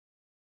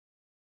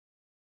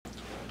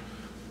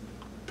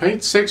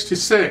Page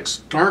 66,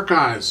 dark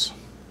eyes.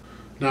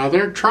 Now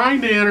they're trying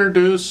to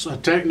introduce a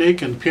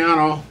technique in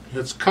piano.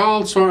 It's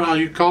called,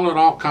 you call it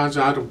all kinds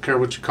of, I don't care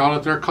what you call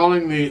it. They're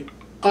calling the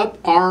up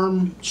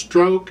arm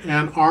stroke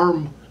and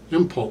arm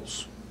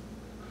impulse.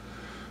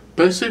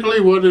 Basically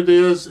what it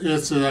is,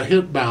 it's a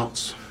hit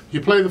bounce.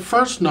 You play the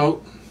first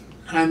note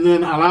and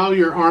then allow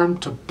your arm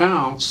to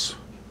bounce,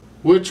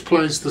 which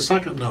plays the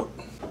second note.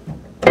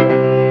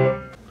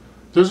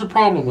 There's a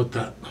problem with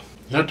that.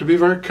 You have to be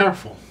very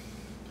careful.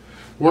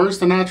 Where's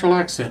the natural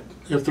accent,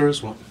 if there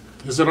is one?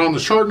 Is it on the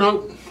short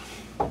note?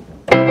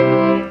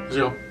 Is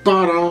it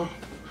ba-da?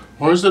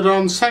 Or is it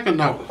on the second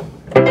note?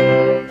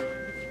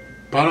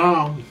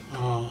 Ba-da.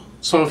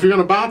 So if you're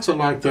going to bounce it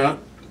like that,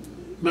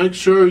 make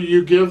sure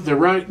you give the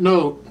right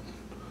note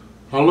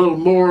a little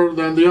more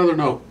than the other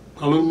note,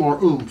 a little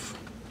more oomph.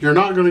 You're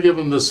not going to give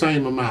them the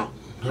same amount.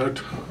 Right?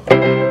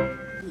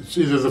 It's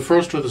either the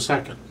first or the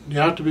second. You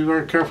have to be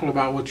very careful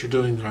about what you're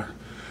doing there.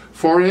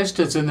 For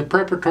instance, in the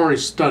preparatory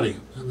study,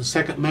 in the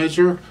second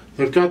measure,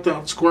 they've got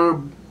that square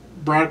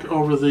bracket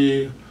over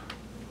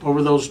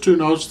those two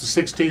notes,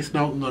 the 16th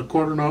note and the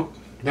quarter note.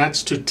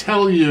 That's to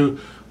tell you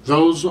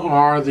those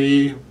are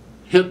the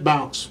hit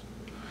bounce.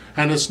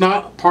 And it's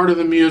not part of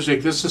the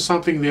music. This is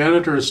something the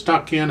editor is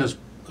stuck in as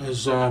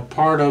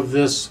part of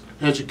this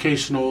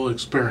educational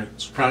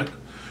experience, right?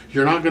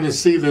 You're not going to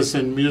see this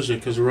in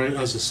music as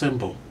a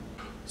symbol.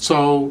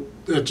 So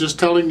it's just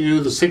telling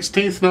you the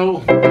 16th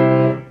note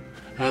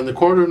and the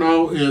quarter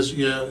note is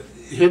you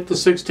hit the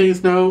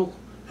 16th note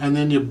and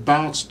then you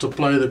bounce to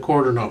play the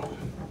quarter note.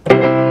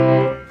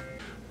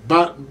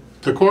 But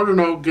the quarter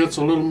note gets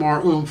a little more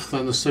oomph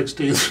than the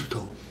 16th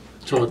note.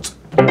 So it's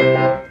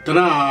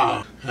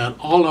ta-da! And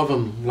all of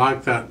them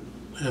like that.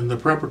 In the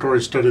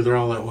preparatory study, they're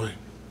all that way.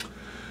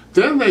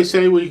 Then they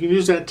say, well, you can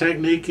use that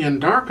technique in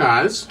dark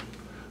eyes,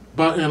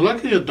 but in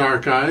looking at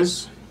dark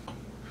eyes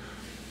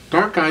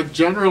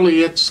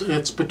generally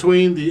it's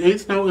between the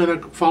 8th note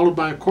and followed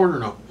by a quarter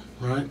note,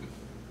 right?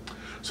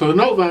 So the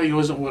note value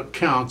isn't what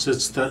counts,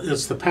 it's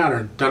the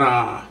pattern,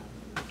 ta-da!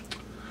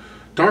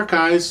 Dark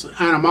eyes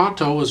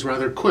animato is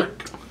rather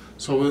quick.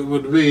 So it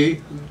would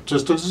be,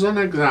 just as an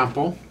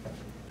example,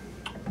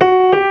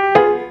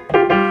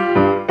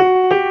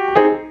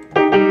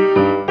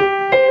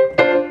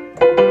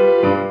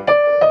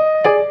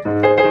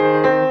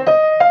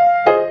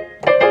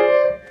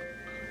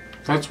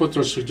 that's what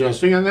they're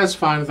suggesting, and that's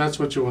fine if that's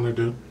what you want to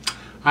do.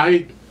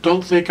 I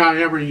don't think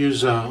I ever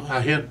use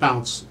a hit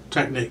bounce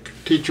technique.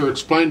 Teacher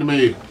explained to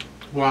me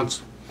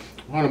once,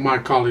 one of my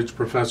college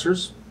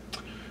professors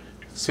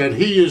said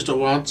he used it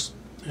once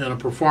in a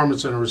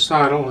performance in a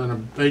recital in a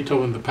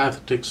Beethoven the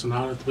Pathetic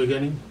Sonata at the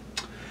beginning,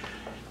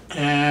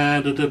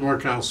 and it didn't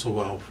work out so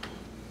well.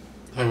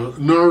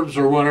 Nerves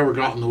or whatever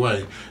got in the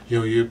way.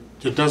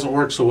 It doesn't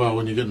work so well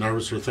when you get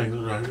nervous or things.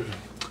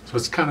 So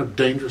it's kind of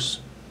dangerous.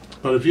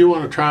 But if you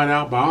want to try it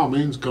out, by all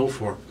means, go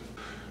for it.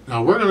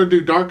 Now we're going to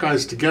do dark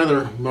eyes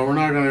together, but we're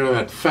not going to go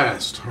that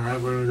fast. All right,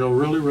 we're going to go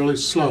really, really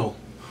slow.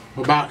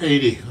 About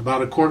 80,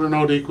 about a quarter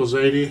note equals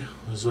 80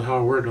 is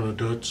how we're going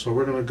to do it. So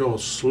we're going to go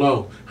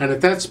slow. And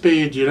at that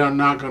speed, you're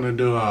not going to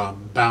do a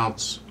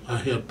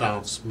hit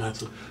bounce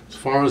method. As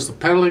far as the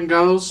pedaling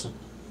goes,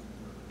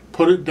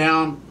 put it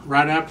down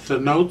right after the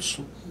notes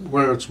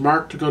where it's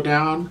marked to go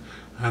down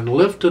and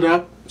lift it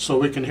up so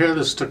we can hear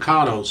the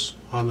staccatos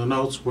on the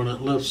notes when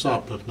it lifts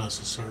up if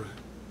necessary.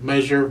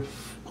 Measure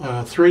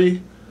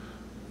 3,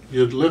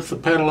 you'd lift the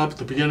pedal up at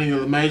the beginning of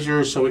the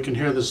measure so we can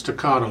hear the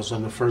staccatos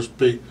on the first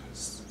beat.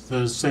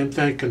 The same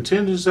thing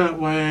continues that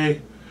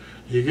way.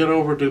 You get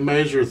over to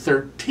measure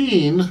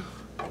 13.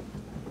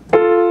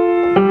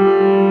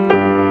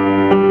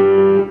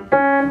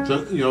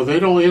 They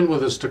don't end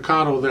with a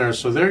staccato there,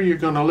 so there you're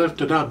going to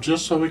lift it up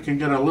just so we can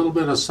get a little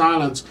bit of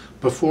silence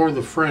before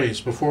the phrase,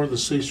 before the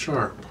C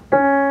sharp.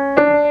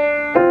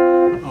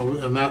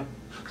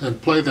 And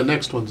play the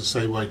next one the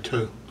same way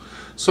too.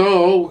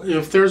 So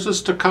if there's a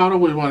staccato,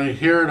 we want to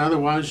hear it.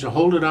 Otherwise, you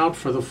hold it out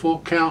for the full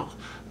count,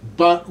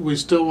 but we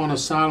still want to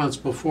silence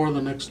before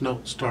the next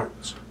note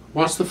starts.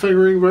 Watch the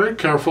fingering very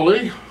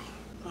carefully.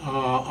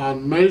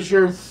 On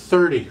measure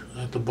 30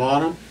 at the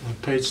bottom on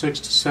page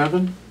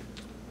 67,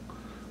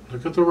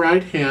 look at the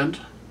right hand.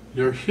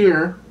 You're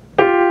here.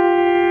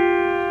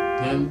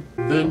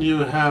 Then you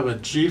have a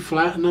G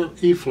flat and an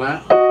E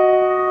flat,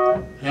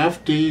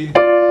 F, D,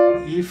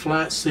 E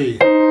flat, C.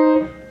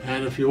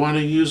 And if you want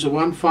to use a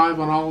 1-5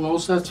 on all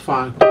those, that's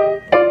fine.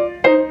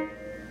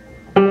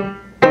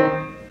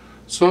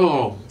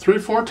 So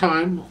 3/4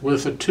 time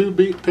with a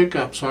 2-beat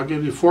pickup. So I'll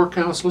give you 4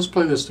 counts. Let's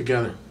play this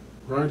together.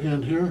 Right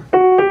hand here,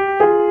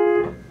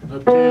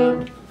 left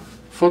hand,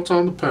 foot's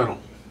on the pedal.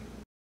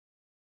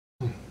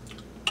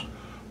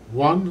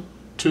 1,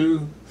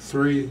 2,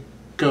 3,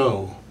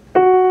 go.